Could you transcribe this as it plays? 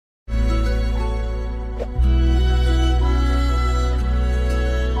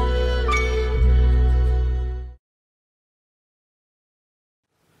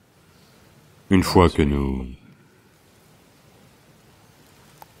Une fois que nous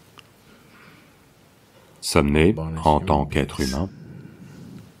sommes nés en tant qu'être humain,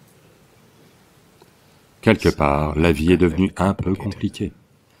 quelque part, la vie est devenue un peu compliquée.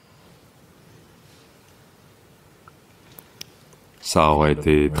 Ça aurait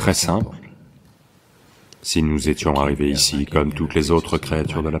été très simple si nous étions arrivés ici comme toutes les autres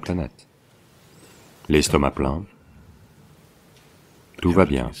créatures de la planète. L'estomac plein, tout va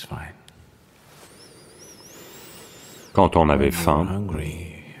bien. Quand on avait faim,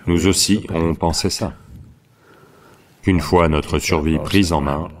 nous aussi on pensait ça. Qu'une fois notre survie prise en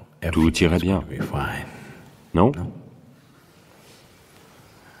main, tout irait bien. Non?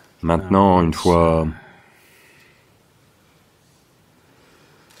 Maintenant, une fois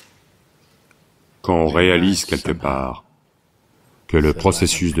qu'on réalise quelque part que le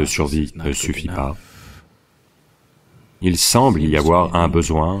processus de survie ne suffit pas, il semble y avoir un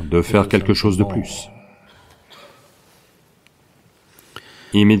besoin de faire quelque chose de plus.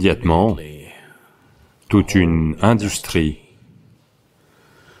 Immédiatement, toute une industrie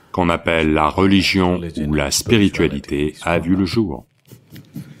qu'on appelle la religion ou la spiritualité a vu le jour.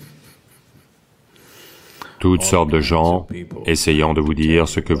 Toutes sortes de gens essayant de vous dire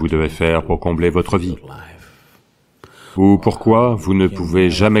ce que vous devez faire pour combler votre vie, ou pourquoi vous ne pouvez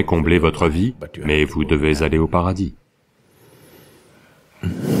jamais combler votre vie, mais vous devez aller au paradis.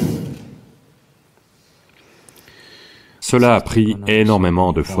 Cela a pris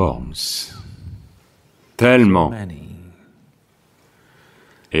énormément de formes, tellement,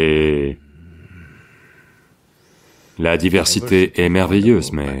 et la diversité est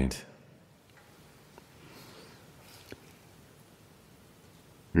merveilleuse, mais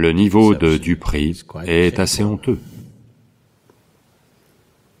le niveau de duperie est assez honteux.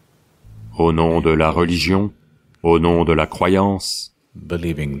 Au nom de la religion, au nom de la croyance,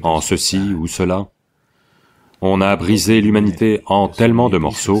 en ceci ou cela, on a brisé l'humanité en tellement de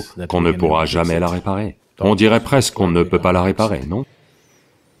morceaux qu'on ne pourra jamais la réparer. On dirait presque qu'on ne peut pas la réparer, non?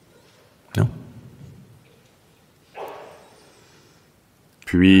 Non.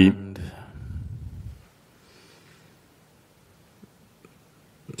 Puis,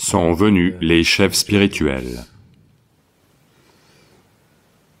 sont venus les chefs spirituels.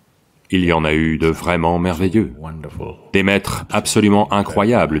 Il y en a eu de vraiment merveilleux, des maîtres absolument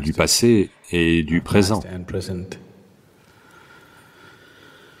incroyables du passé et du présent.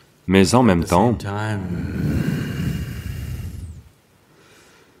 Mais en même temps,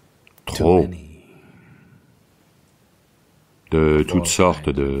 trop de toutes sortes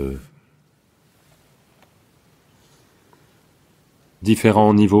de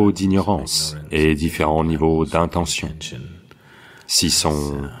différents niveaux d'ignorance et différents niveaux d'intention s'y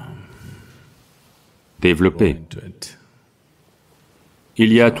sont développés.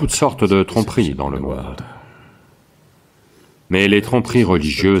 Il y a toutes sortes de tromperies dans le monde. Mais les tromperies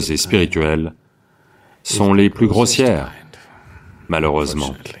religieuses et spirituelles sont les plus grossières,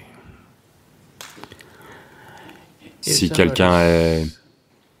 malheureusement. Si quelqu'un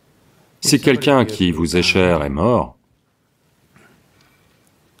qui vous est cher est mort,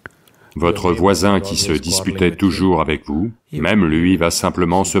 votre voisin qui se disputait toujours avec vous, même lui va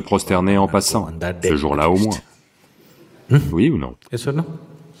simplement se prosterner en passant, ce jour-là au moins. Oui ou non?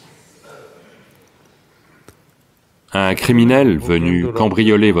 Un criminel venu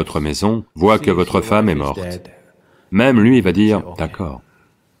cambrioler votre maison voit que votre femme est morte. Même lui va dire « d'accord ».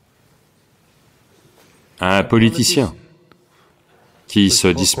 Un politicien qui se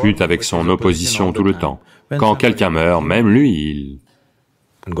dispute avec son opposition tout le temps, quand quelqu'un meurt, même lui, il...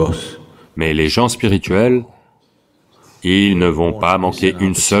 Mais les gens spirituels, ils ne vont pas manquer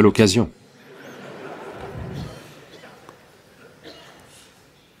une seule occasion.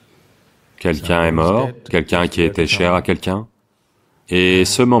 Quelqu'un est mort, quelqu'un qui était cher à quelqu'un, et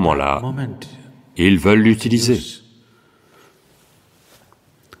ce moment-là, ils veulent l'utiliser.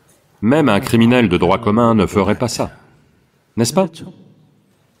 Même un criminel de droit commun ne ferait pas ça, n'est-ce pas?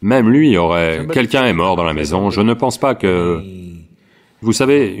 Même lui aurait... Quelqu'un est mort dans la maison, je ne pense pas que... Vous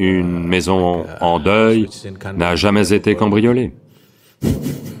savez, une maison en deuil n'a jamais été cambriolée.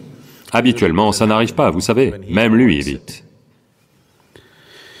 Habituellement, ça n'arrive pas, vous savez, même lui évite.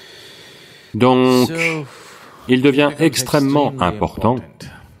 Donc, il devient extrêmement important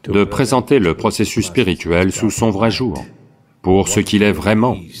de présenter le processus spirituel sous son vrai jour, pour ce qu'il est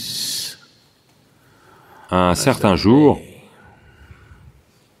vraiment. Un certain jour,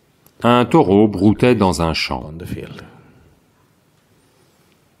 un taureau broutait dans un champ.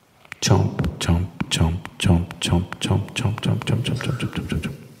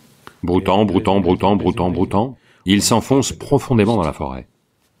 Broutant, broutant, broutant, broutant, broutant, il s'enfonce profondément dans la forêt.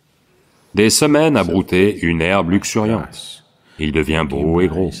 Des semaines à brouter une herbe luxuriante. Il devient beau et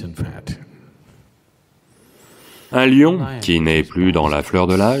gros. Un lion qui n'est plus dans la fleur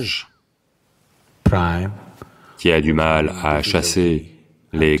de l'âge, qui a du mal à chasser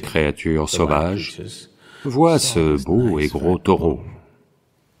les créatures sauvages, voit ce beau et gros taureau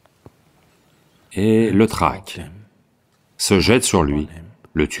et le traque, se jette sur lui,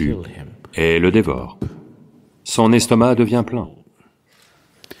 le tue et le dévore. Son estomac devient plein.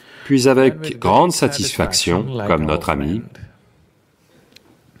 Puis avec grande satisfaction, comme notre ami,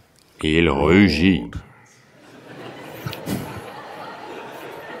 il rugit.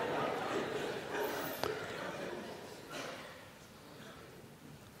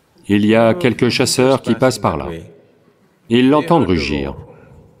 Il y a quelques chasseurs qui passent par là. Ils l'entendent rugir.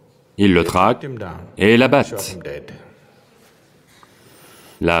 Ils le traquent et l'abattent.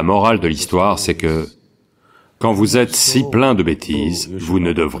 La morale de l'histoire, c'est que quand vous êtes si plein de bêtises, vous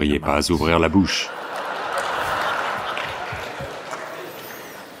ne devriez pas ouvrir la bouche.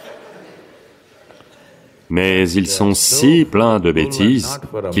 Mais ils sont si pleins de bêtises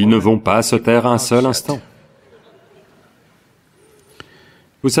qu'ils ne vont pas se taire un seul instant.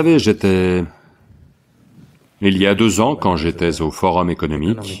 Vous savez, il y a 2 ans, quand j'étais au Forum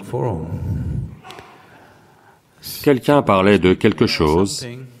économique, quelqu'un parlait de quelque chose.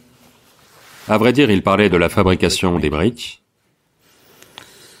 À vrai dire, il parlait de la fabrication des briques.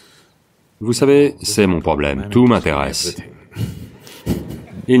 Vous savez, c'est mon problème, tout m'intéresse.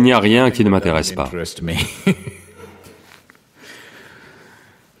 Il n'y a rien qui ne m'intéresse pas.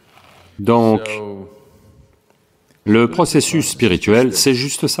 Donc, le processus spirituel, c'est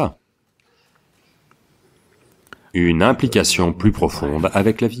juste ça. Une implication plus profonde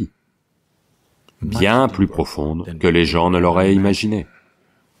avec la vie. Bien plus profonde que les gens ne l'auraient imaginé.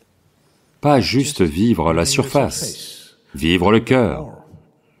 Pas juste vivre la surface, vivre le cœur.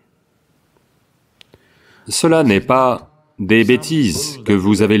 Cela n'est pas des bêtises que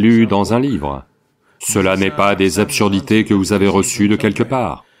vous avez lues dans un livre. Cela n'est pas des absurdités que vous avez reçues de quelque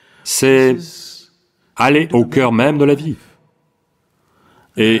part. C'est aller au cœur même de la vie.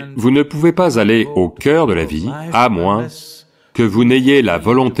 Et vous ne pouvez pas aller au cœur de la vie à moins que vous n'ayez la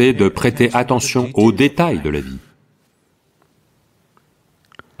volonté de prêter attention aux détails de la vie.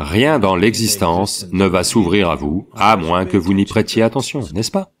 Rien dans l'existence ne va s'ouvrir à vous, à moins que vous n'y prêtiez attention,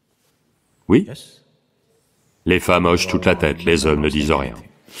 n'est-ce pas? Oui? Les femmes hochent toute la tête, les hommes ne disent rien.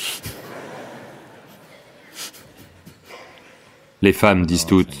 Les femmes disent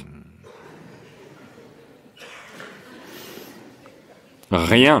toutes.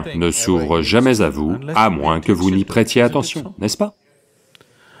 Rien ne s'ouvre jamais à vous, à moins que vous n'y prêtiez attention, n'est-ce pas?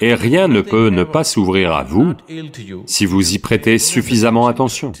 Et rien ne peut ne pas s'ouvrir à vous si vous y prêtez suffisamment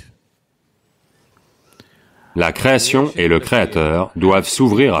attention. La création et le créateur doivent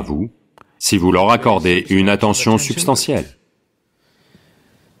s'ouvrir à vous si vous leur accordez une attention substantielle.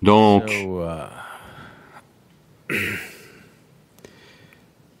 Donc,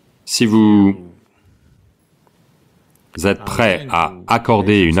 si vous êtes prêt à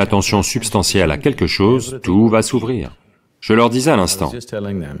accorder une attention substantielle à quelque chose, tout va s'ouvrir. Je leur disais à l'instant.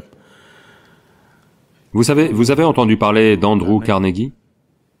 Vous avez entendu parler d'Andrew Carnegie?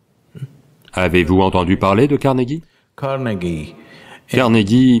 Avez-vous entendu parler de Carnegie?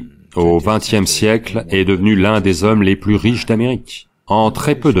 Carnegie, au XXe siècle, est devenu l'un des hommes les plus riches d'Amérique, en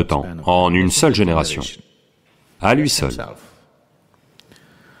très peu de temps, en une seule génération, à lui seul.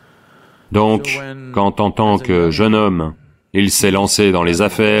 Donc, quand en tant que jeune homme, il s'est lancé dans les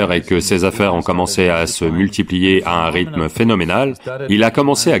affaires et que ses affaires ont commencé à se multiplier à un rythme phénoménal, il a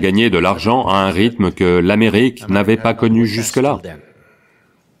commencé à gagner de l'argent à un rythme que l'Amérique n'avait pas connu jusque-là.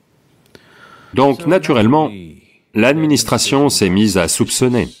 Donc, naturellement, l'administration s'est mise à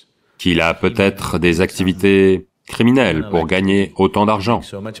soupçonner qu'il a peut-être des activités criminelles pour gagner autant d'argent.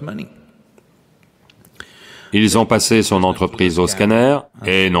 Ils ont passé son entreprise au scanner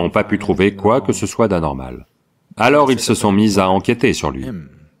et n'ont pas pu trouver quoi que ce soit d'anormal. Alors ils se sont mis à enquêter sur lui.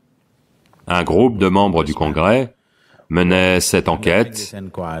 Un groupe de membres du Congrès menait cette enquête,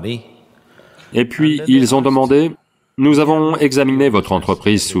 et puis ils ont demandé, « Nous avons examiné votre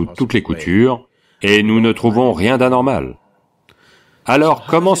entreprise sous toutes les coutures, et nous ne trouvons rien d'anormal. Alors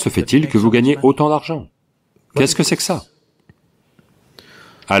comment se fait-il que vous gagnez autant d'argent? Qu'est-ce que c'est que ça? »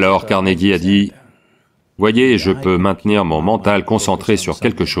 Alors Carnegie a dit, « Voyez, je peux maintenir mon mental concentré sur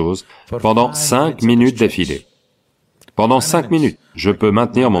quelque chose pendant 5 minutes d'affilée. Pendant 5 minutes, je peux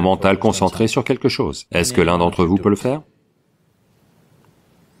maintenir mon mental concentré sur quelque chose. Est-ce que l'un d'entre vous peut le faire? »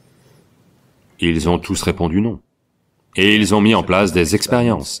 Ils ont tous répondu non. Et ils ont mis en place des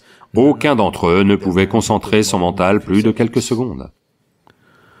expériences. Aucun d'entre eux ne pouvait concentrer son mental plus de quelques secondes.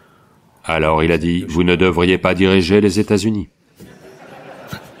 Alors il a dit, vous ne devriez pas diriger les États-Unis.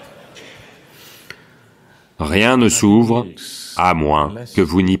 Rien ne s'ouvre, à moins que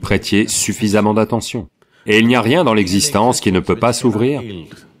vous n'y prêtiez suffisamment d'attention. Et il n'y a rien dans l'existence qui ne peut pas s'ouvrir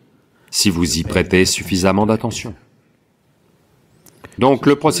si vous y prêtez suffisamment d'attention. Donc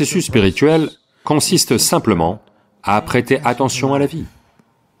le processus spirituel consiste simplement à prêter attention à la vie,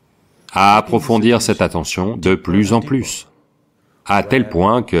 à approfondir cette attention de plus en plus, à tel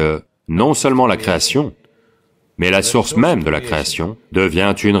point que non seulement la création, mais la source même de la création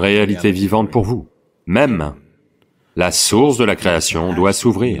devient une réalité vivante pour vous. Même la source de la création doit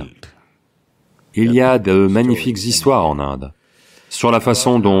s'ouvrir. Il y a de magnifiques histoires en Inde sur la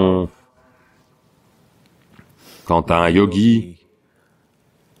façon dont, quand un yogi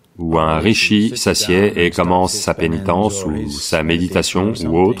ou un rishi s'assied et commence sa pénitence ou sa méditation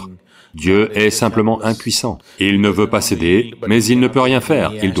ou autre, Dieu est simplement impuissant. Il ne veut pas céder, mais il ne peut rien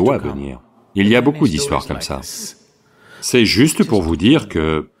faire, il doit venir. Il y a beaucoup d'histoires comme ça. C'est juste pour vous dire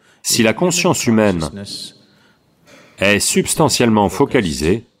que si la conscience humaine est substantiellement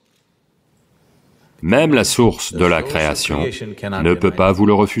focalisée, même la source de la création ne peut pas vous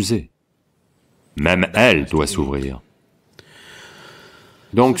le refuser. Même elle doit s'ouvrir.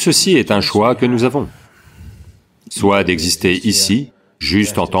 Donc ceci est un choix que nous avons. Soit d'exister ici,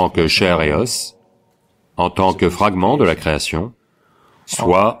 juste en tant que chair et os, en tant que fragment de la création,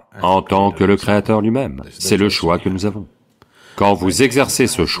 soit en tant que le Créateur lui-même. C'est le choix que nous avons. Quand vous exercez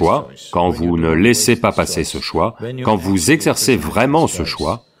ce choix, quand vous ne laissez pas passer ce choix, quand vous exercez vraiment ce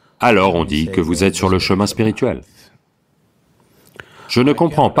choix, alors on dit que vous êtes sur le chemin spirituel. Je ne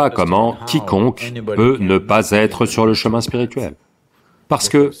comprends pas comment quiconque peut ne pas être sur le chemin spirituel. Parce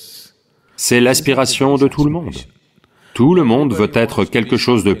que c'est l'aspiration de tout le monde. Tout le monde veut être quelque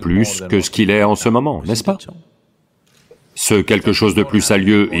chose de plus que ce qu'il est en ce moment, n'est-ce pas? Ce quelque chose de plus a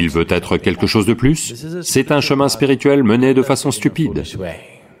lieu, il veut être quelque chose de plus. C'est un chemin spirituel mené de façon stupide.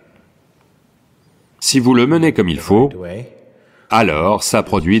 Si vous le menez comme il faut, alors ça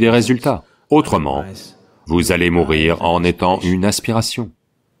produit des résultats. Autrement, vous allez mourir en étant une aspiration.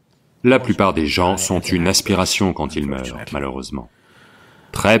 La plupart des gens sont une aspiration quand ils meurent, malheureusement.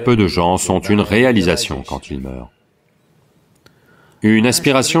 Très peu de gens sont une réalisation quand ils meurent. Une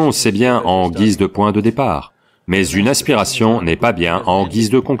aspiration, c'est bien en guise de point de départ, mais une aspiration n'est pas bien en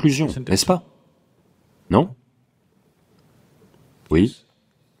guise de conclusion, n'est-ce pas? Non? Oui.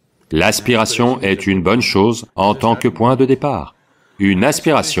 L'aspiration est une bonne chose en tant que point de départ. Une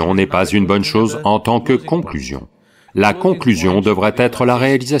aspiration n'est pas une bonne chose en tant que conclusion. La conclusion devrait être la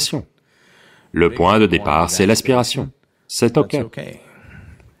réalisation. Le point de départ, c'est l'aspiration. C'est OK.